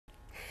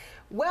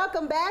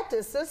Welcome back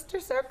to Sister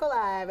Circle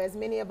Live. As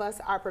many of us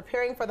are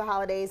preparing for the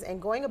holidays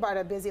and going about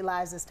our busy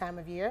lives this time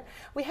of year,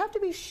 we have to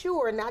be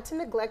sure not to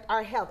neglect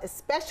our health,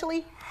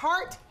 especially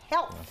heart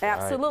health.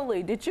 Absolutely.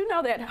 Right. Did you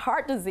know that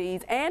heart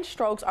disease and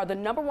strokes are the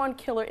 #1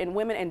 killer in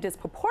women and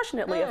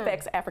disproportionately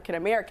affects African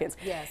Americans?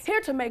 Yes.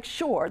 Here to make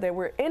sure that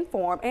we're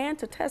informed and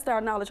to test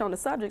our knowledge on the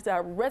subject is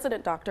our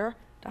resident doctor,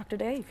 Dr.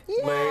 Dave.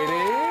 Yes.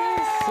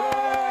 Ladies,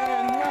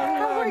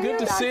 good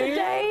to see you.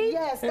 Dave?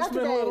 Yes, it's Dr.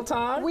 been Dave. a little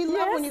time. We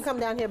love when you come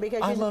down here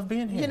because I love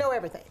being here. You know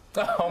everything.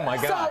 Oh my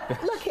God. So,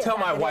 look here, Tell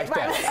my wife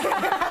that.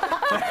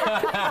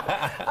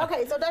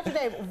 Okay, so Dr.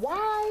 Dave,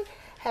 why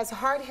has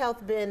heart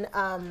health been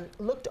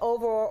looked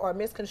over or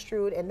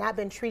misconstrued and not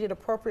been treated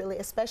appropriately,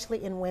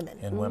 especially in women?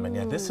 In women,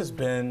 yeah. This has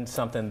been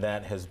something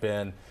that has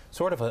been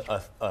sort of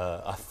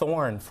a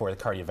thorn for the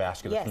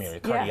cardiovascular community,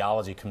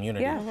 cardiology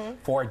community,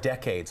 for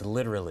decades,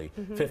 literally,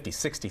 50s,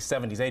 60s,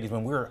 70s, 80s.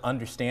 When we were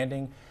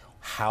understanding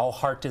how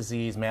heart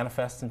disease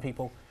manifests in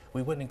people,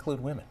 we wouldn't include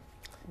women.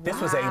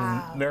 This was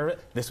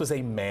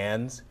a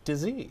man's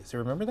disease. You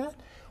remember that?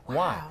 Wow.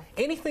 Why?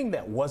 Anything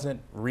that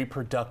wasn't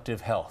reproductive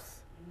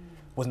health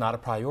was not a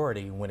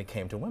priority when it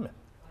came to women.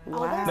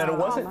 Wow. Now, it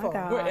wasn't,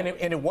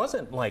 and it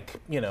wasn't like,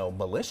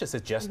 malicious.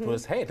 It just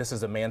was, hey, this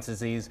is a man's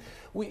disease.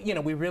 We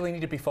really need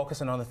to be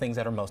focusing on the things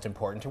that are most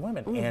important to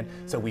women. And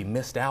so we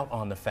missed out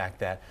on the fact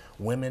that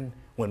women,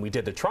 when we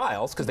did the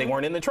trials, because they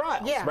weren't in the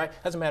trials, right?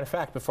 As a matter of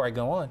fact, before I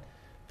go on,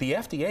 the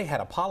FDA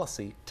had a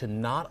policy to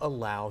not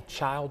allow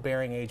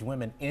childbearing age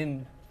women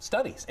in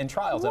studies, in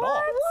trials at all.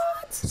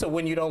 What? So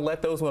when you don't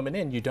let those women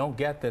in, you don't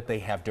get that they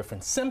have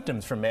different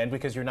symptoms from men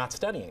because you're not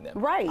studying them.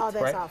 Right. Oh,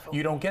 that's awful.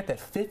 You don't get that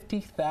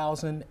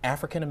 50,000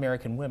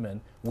 African-American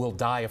women will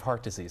die of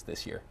heart disease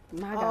this year.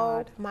 My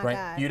God. Oh, my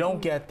God. You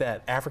don't get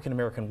that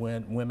African-American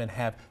women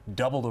have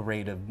double the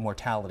rate of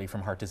mortality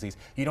from heart disease.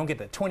 You don't get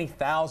that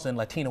 20,000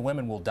 Latina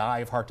women will die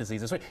of heart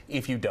disease this way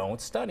if you don't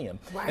study them.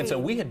 Right. And so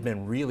we had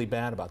been really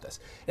bad about this.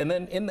 And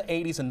then in the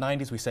 80s and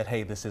 90s, we said,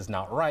 hey, this is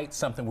not right.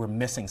 We're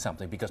missing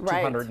something because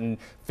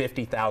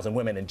 250,000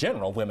 women in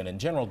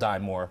general die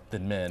more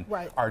than men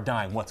are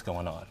dying. What's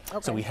going on?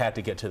 Okay. So we had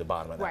to get to the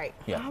bottom of that. Right.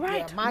 Yeah. All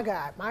right. Yeah, my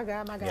God, my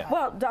God, my God. Yeah.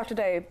 Well, Dr.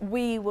 Dave,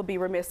 we would be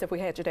remiss if we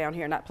had you down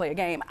here and not play a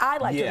game. I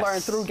like to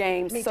learn through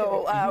games. Me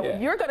so too.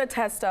 you're going to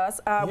test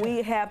us.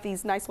 We have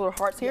these nice little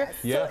hearts here.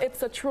 So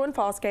it's a true and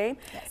false game.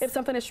 If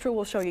something is true,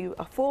 we'll show you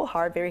a full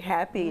heart, very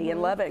happy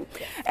and loving.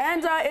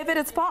 And if it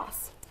is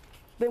false,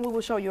 then we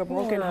will show you a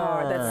broken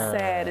heart that's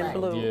sad and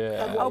blue.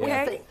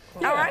 Okay?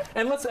 All right.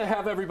 And let's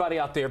have everybody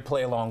out there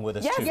play along with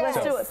us too. Yes,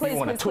 let's do it. If Please, you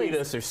want to tweet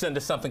please. us or send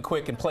us something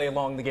quick and play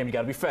along the game, you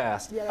got to be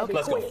fast.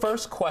 Let's go.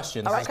 First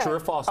question. This is true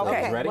or false.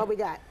 Okay. Ready? What we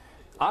got?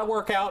 I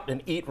work out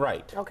and eat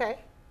right. Okay.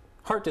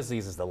 Heart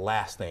disease is the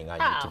last thing I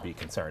need to be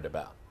concerned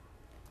about.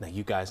 Now,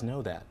 you guys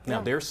know that. Now,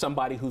 there's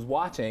somebody who's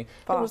watching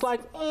who was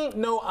like,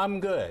 no,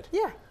 I'm good.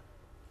 Yeah.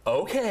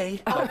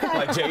 Okay.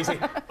 Like Jay-Z.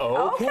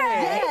 Okay.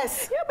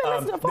 Yes. There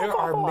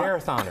are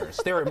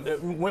marathoners. There are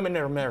women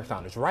that are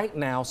marathoners. Right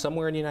now,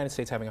 somewhere in the United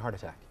States having a heart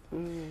attack.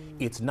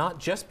 It's not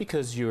just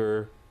because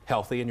you're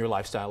healthy and your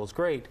lifestyle is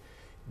great.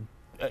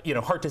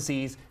 Heart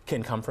disease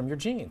can come from your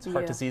genes.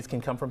 Heart disease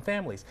can come from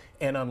families.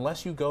 And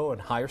unless you go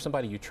and hire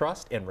somebody you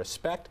trust and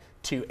respect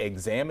to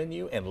examine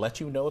you and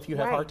let you know if you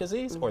have heart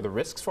disease or the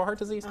risks for heart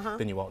disease,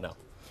 then you won't know.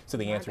 So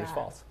the answer is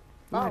false.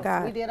 Oh, my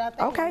God. We did our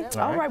thing. Okay.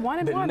 All right. One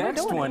and one. The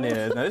next one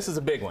is, now this is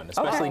a big one,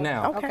 especially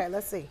now. Okay,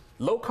 let's see.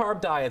 Low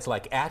carb diets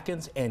like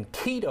Atkins and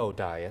keto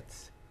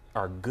diets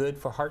are good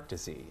for heart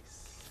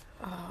disease.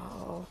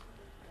 Oh.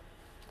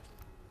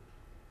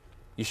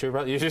 You sure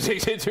about it?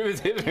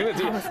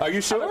 Are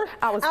you sure?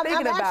 I was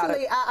thinking about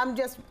it.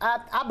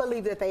 I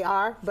believe that they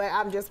are, but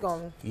I'm just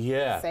going to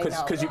say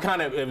no. Because you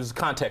it was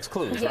context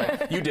clues,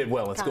 right? You did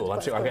well in school, I'm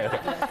sure. Okay.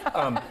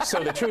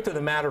 So the truth of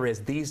the matter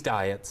is these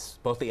diets,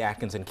 both the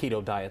Atkins and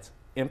keto diets,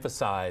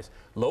 emphasize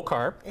low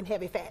carb and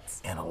heavy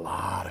fats and a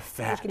lot of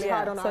fat.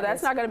 So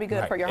that's not going to be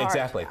good for your heart.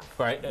 Exactly.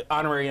 Right.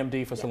 Honorary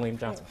MD for Salim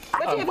Johnson.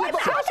 But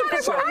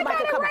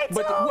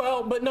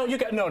no, you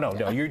got no.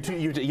 You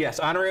yes,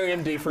 honorary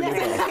MD for you.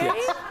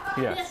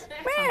 Yes.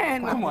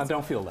 Man, come on,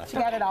 don't feel left. You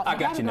got it all. I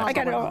got you now. I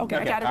got it all. Okay,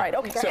 I got it right.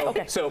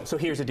 Okay. So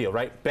here's the deal,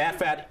 right? Bad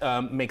fat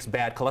makes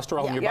bad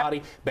cholesterol in your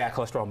body. Bad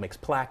cholesterol makes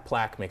plaque.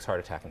 Plaque makes heart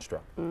attack and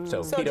stroke.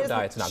 So keto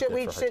diet's not good for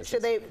heart disease.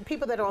 Should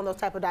people that are on those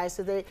type of diets,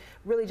 should they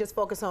really just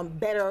focus on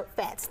better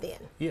fats then?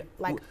 Yeah.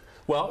 Like,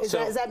 does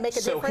that make a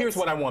difference? So here's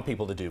what I want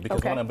people to do,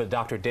 because one of the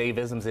Dr.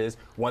 Dave-isms is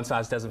one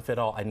size doesn't fit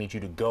all. I need you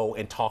to go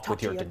and talk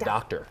with your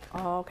doctor.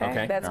 Oh,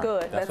 okay. That's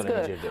good. That's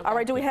good. All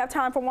right. Do we have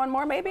time for one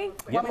more, maybe?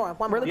 One more.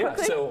 Really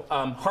quickly? So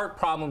heart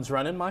problems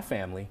run in my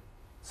family.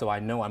 so I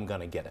know I'm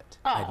going to get it.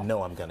 I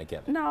know I'm going to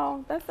get it.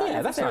 No, that's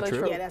not necessarily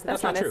true. Yeah,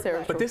 that's not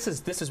true. But this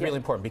is really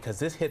important because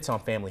this hits on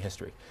family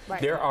history.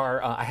 Right. There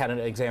are, I had an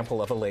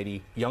example of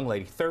a young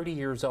lady, 30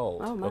 years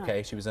old. Oh,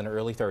 okay, she was in her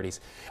early 30s.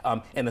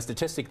 And the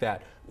statistic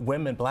that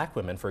black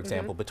women, for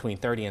example, between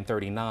 30 and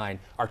 39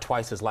 are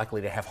twice as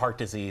likely to have heart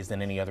disease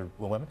than any other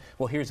women.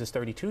 Well, here's this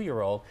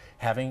 32-year-old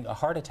having a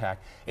heart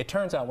attack. It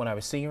turns out when I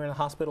was seeing her in the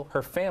hospital,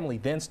 her family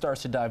then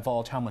starts to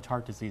divulge how much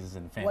heart disease is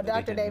in the family. Well,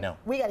 Dr. Dave,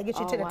 we got to get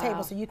you to the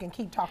table so you can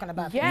keep talking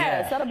about that.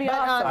 Yes, that'll be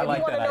awesome. If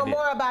you want to know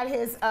more about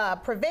his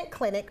Prevent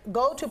Clinic,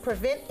 go to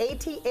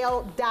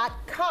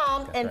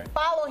preventatl.com and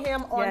follow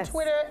him on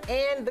Twitter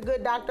and The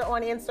Good Doctor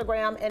on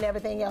Instagram and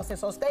everything else. And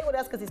so stay with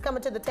us because he's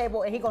coming to the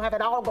table and he's going to have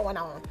it all going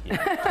on.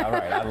 Yeah. All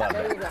right, I love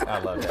it. I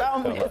love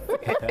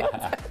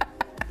that.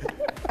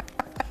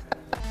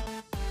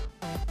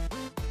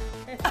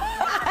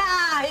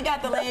 He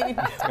got the lead.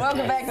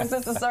 Welcome back to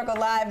Sister Circle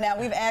Live. Now,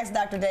 we've asked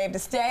Dr. Dave to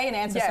stay and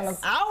answer some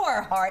of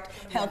our heart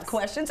health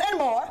questions and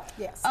more.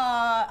 Yes.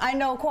 I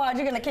know, Quad,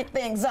 you're going to kick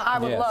things up. I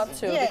would love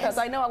to because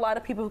I know a lot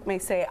of people who may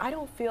say, I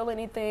don't feel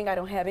anything, I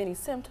don't have any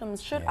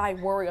symptoms. Should I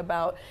worry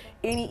about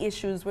any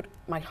issues with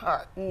my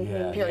heart?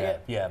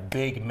 Period. Yeah,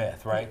 big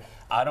myth, right?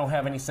 I don't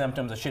have any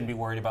symptoms. I shouldn't be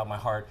worried about my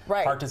heart.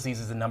 Right. Heart disease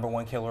is the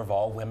 #1 killer of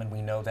all women.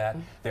 We know that.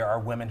 There are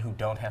women who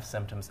don't have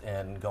symptoms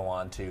and go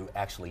on to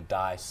actually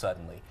die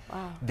suddenly.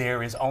 Wow.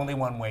 There is only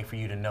one way for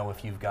you to know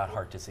if you've got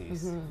heart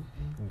disease.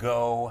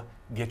 Go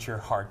get your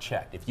heart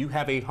checked. If you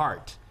have a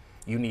heart,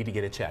 you need to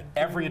get it checked.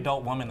 Every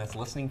adult woman that's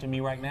listening to me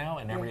right now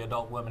and every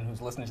adult woman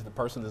who's listening to the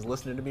person that's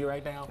listening to me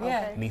right now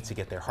needs to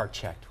get their heart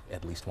checked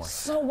at least once.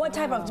 So what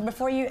type of,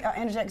 before you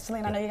interject,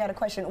 Celine, I know you got a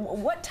question.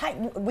 What type,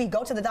 we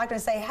go to the doctor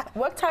and say,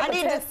 what type of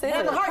test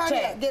have a heart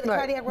check. Get a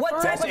cardiac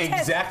referral. That's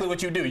exactly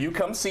what you do. You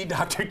come see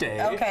Dr.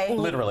 Dave,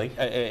 literally,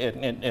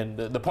 and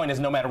the point is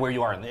no matter where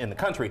you are in the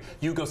country,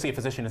 you go see a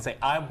physician and say,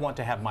 I want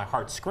to have my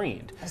heart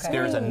screened.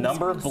 There's a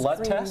number of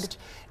blood tests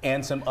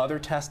and some other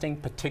testing,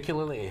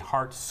 particularly a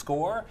heart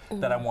score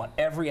that I want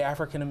every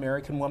African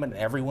American woman,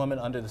 every woman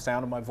under the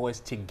sound of my voice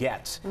to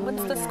get.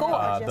 What's the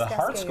score? The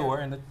heart score,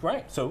 and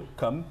so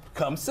come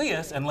see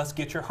us and let's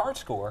get your heart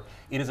score.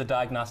 It is a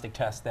diagnostic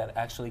test that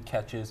actually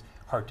catches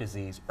heart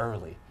disease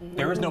early.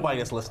 There is nobody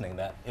that's listening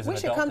that is an adult.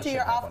 We should come to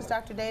your office,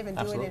 one. Dr. Dave, and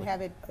do it and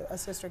have it a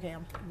sister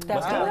cam.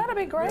 That'd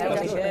be great.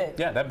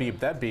 Yeah,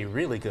 that'd be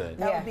really good.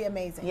 That would be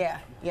amazing. Yeah.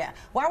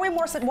 Why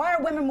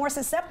are women more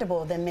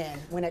susceptible than men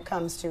when it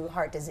comes to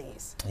heart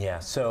disease? Yeah,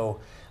 so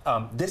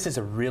this is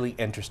a really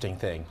interesting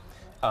thing.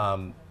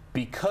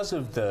 Because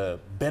of the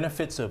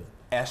benefits of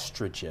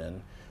estrogen,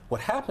 what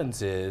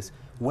happens is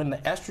when the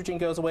estrogen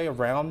goes away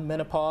around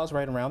menopause,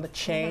 right around the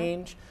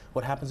change,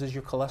 what happens is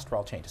your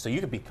cholesterol changes. So you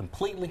could be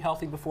completely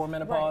healthy before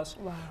menopause,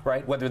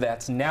 right? Whether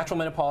that's natural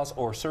menopause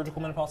or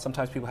surgical menopause.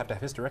 Sometimes people have to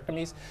have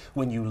hysterectomies.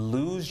 When you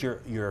lose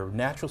your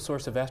natural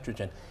source of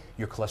estrogen,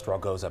 your cholesterol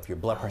goes up, your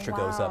blood pressure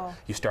goes up,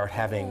 you start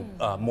having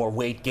more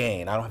weight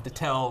gain. I don't have to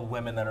tell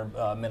women that are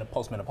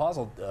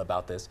postmenopausal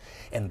about this.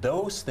 And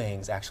those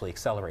things actually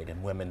accelerate,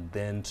 and women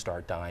then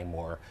start dying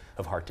more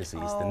of heart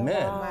disease than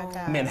men.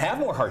 Men have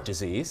more heart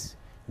disease.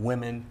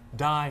 Women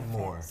die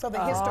more. So the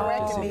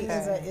hysterectomy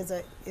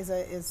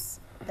is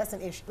that's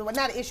an issue. Well,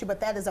 not an issue, but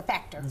that is a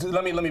factor.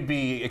 Let me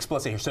be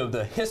explicit here. So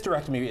the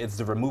hysterectomy is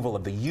the removal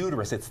of the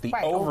uterus. It's the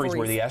ovaries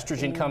where the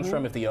estrogen comes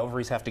from. If the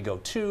ovaries have to go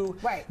too,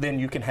 then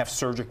you can have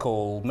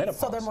surgical menopause.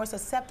 So they're more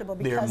susceptible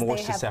because they're more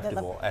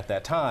susceptible at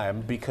that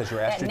time because your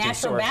estrogen natural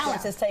source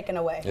balance is taken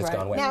away. It's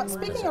gone away. Now,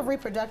 speaking of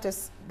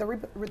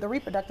the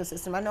reproductive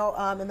system, I know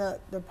in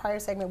the prior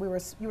segment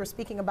you were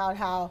speaking about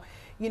how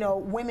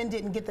women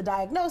didn't get the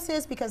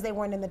diagnosis because they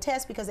weren't in the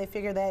test because they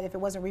figured that if it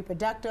wasn't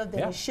reproductive,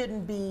 then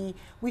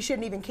we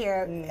shouldn't even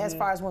care as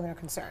far as women are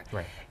concerned.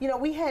 Right.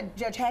 We had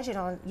Judge Hatchett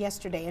on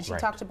yesterday, and she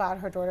talked about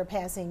her daughter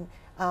passing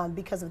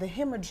because of the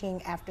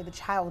hemorrhaging after the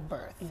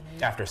childbirth.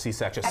 After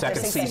C-section,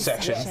 second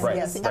C-section.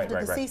 Yes,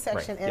 after the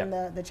C-section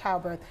and the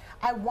childbirth.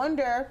 I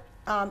wonder,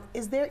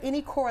 is there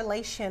any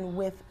correlation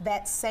with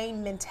that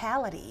same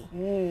mentality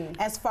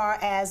as far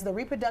as the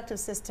reproductive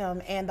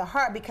system and the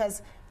heart?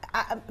 Because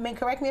I mean,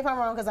 correct me if I'm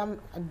wrong, because I'm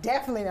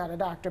definitely not a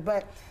doctor,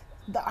 but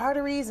the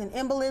arteries and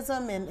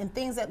embolism and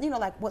things that,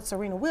 like what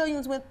Serena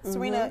Williams went,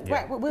 Williams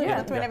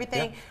went through and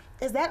everything,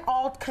 is that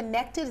all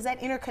connected? Is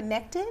that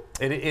interconnected?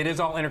 It is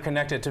all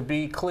interconnected. To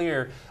be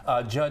clear,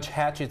 Judge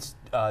Hatchett's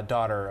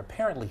daughter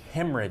apparently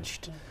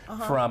hemorrhaged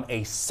from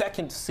a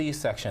second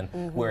C-section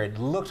where it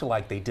looked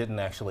like they didn't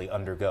actually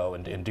undergo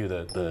and do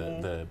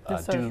the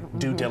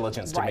due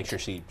diligence to make sure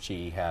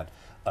she had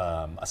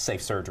a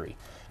safe surgery.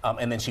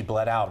 And then she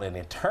bled out, and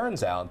it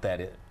turns out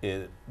that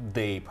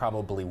they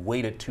probably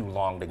waited too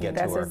long to get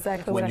to her.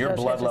 Exactly when what your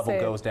blood level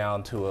said. goes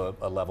down to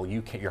a level,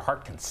 your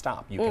heart can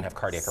stop. You can have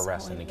cardiac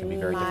arrest, and it can be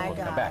very difficult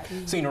to come back.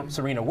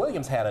 Serena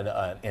Williams had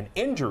an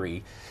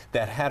injury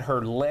that had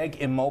her leg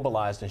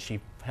immobilized, and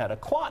she had a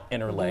clot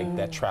in her leg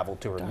that traveled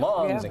to her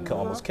lungs and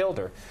almost killed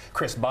her.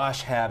 Chris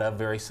Bosh had a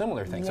very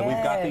similar thing. So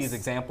we've got these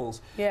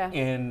examples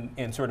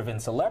in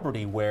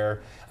celebrity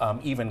where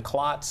even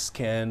clots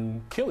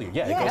can kill you.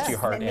 Yeah, it goes to your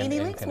heart and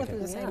went through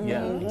the same.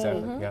 Yeah,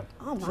 exactly. Yeah.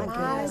 Oh my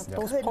goodness,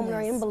 those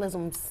pulmonary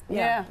embolisms.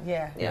 Yeah,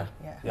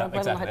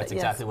 exactly. That's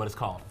exactly what it's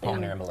called.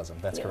 Pulmonary embolism.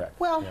 That's correct.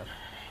 Well,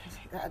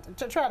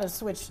 to try to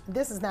switch,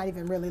 this is not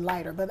even really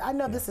lighter, but I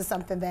know this is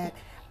something that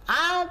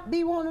I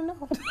be wanting to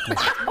know.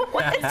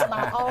 It's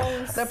my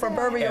own the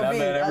proverbial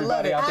bee. I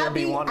love it. Out there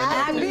be wanting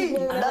to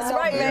know. That's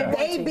right, man.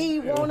 They be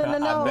wanting to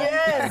know.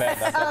 Yes.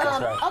 That's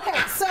right. Okay,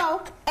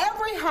 so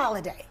every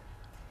holiday,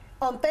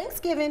 on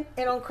Thanksgiving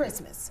and on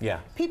Christmas,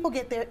 people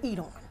get their eat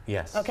on.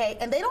 Yes. Okay,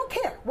 and they don't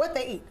care what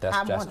they eat.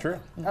 That's true.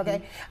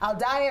 Okay, I'll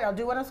diet, I'll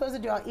do what I'm supposed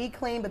to do, I'll eat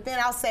clean, but then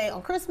I'll say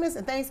on Christmas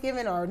and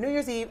Thanksgiving or New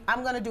Year's Eve,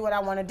 I'm gonna do what I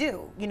wanna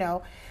do, you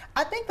know.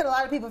 I think that a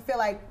lot of people feel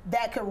like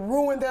that could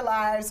ruin their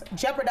lives,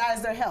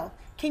 jeopardize their health.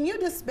 Can you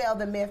dispel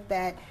the myth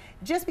that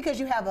just because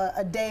you have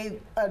a day,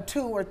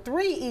 2 or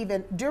 3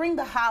 even, during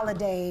the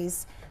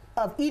holidays,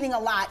 of eating a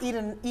lot,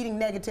 eating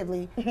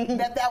negatively,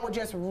 that would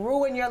just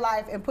ruin your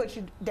life and put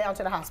you down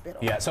to the hospital?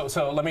 Yeah,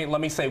 so let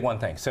me say one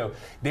thing. So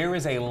there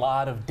is a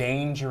lot of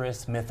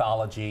dangerous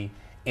mythology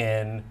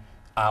in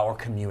our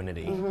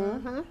community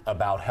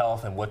about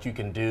health and what you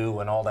can do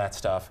and all that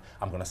stuff.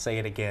 I'm going to say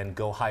it again.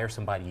 Go hire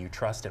somebody you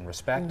trust and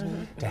respect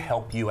to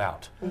help you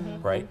out,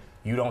 right?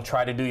 You don't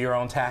try to do your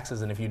own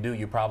taxes, and if you do,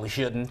 you probably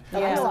shouldn't.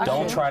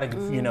 Don't try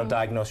to,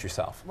 diagnose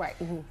yourself. Right.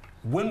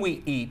 When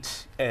we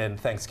eat in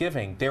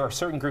Thanksgiving, there are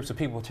certain groups of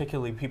people,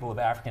 particularly people of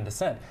African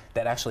descent,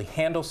 that actually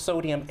handle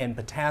sodium and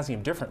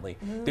potassium differently.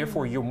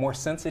 Therefore, you're more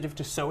sensitive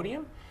to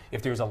sodium.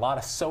 If there's a lot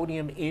of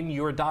sodium in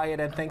your diet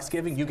at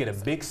Thanksgiving, you get a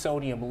big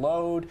sodium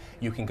load.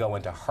 You can go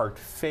into heart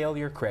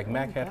failure. Craig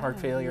Mack had heart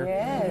failure.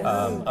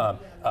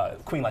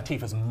 Queen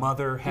Latifah's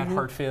mother had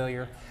heart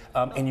failure.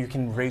 And you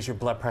can raise your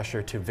blood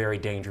pressure to very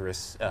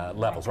dangerous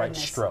levels, right?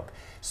 Stroke.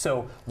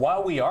 So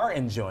while we are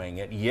enjoying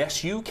it,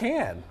 yes, you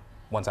can.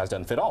 One size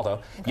doesn't fit all, though.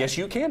 Yes,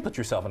 you can put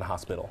yourself in a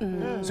hospital.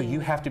 So you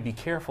have to be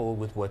careful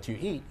with what you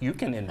eat. You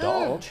can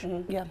indulge,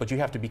 but you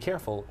have to be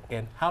careful.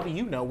 And how do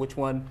you know which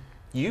one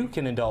you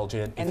can indulge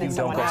in if you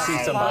don't go see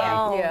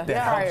somebody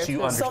that helps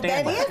you understand? So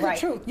that is the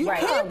truth. You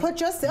can't put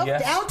yourself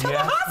down to the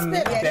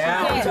hospital.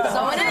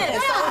 So it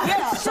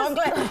is. So I'm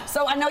glad.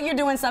 So I know you're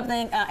doing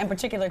something in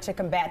particular to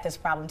combat this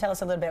problem. Tell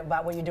us a little bit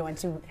about what you're doing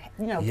to,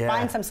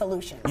 find some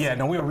solutions. Yeah,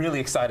 no, we were really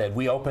excited.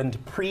 We opened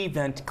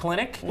PreVent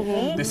Clinic.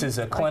 This is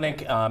a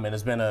clinic, and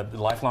it's been a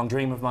lifelong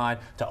dream of mine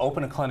to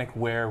open a clinic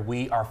where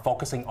we are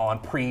focusing on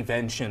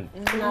prevention.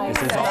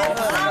 This is all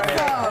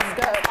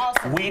prevention.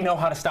 We know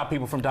how to stop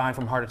people from dying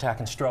from heart attack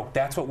and stroke.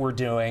 That's what we're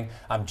doing.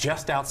 I'm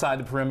just outside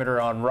the perimeter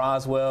on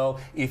Roswell.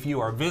 If you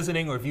are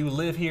visiting or if you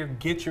live here,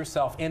 get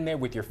yourself in there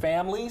with your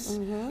families.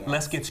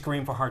 Let's get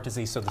screened for heart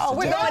disease. So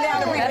we're going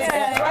down to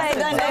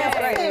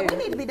PreVent. We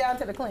need to be down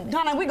to the clinic.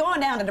 Donna, we're going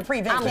down to the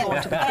PreVent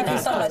clinic. Thank you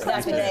so much,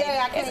 Dr. Dave.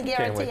 I can't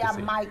guarantee I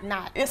might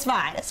not. It's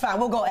fine. It's fine.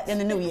 We'll go in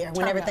the new year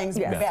when everything's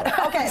better.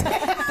 Okay,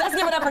 let's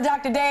give it up for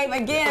Dr. Dave.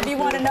 Again, if you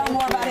want to know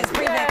more about his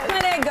PreVent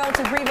clinic, go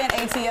to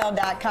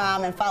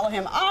PreVentATL.com and follow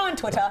him on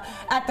Twitter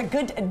at The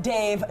Good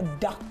Dave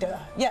Doctor.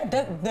 Yeah,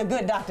 the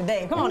Good Dr.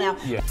 Dave. Come on now.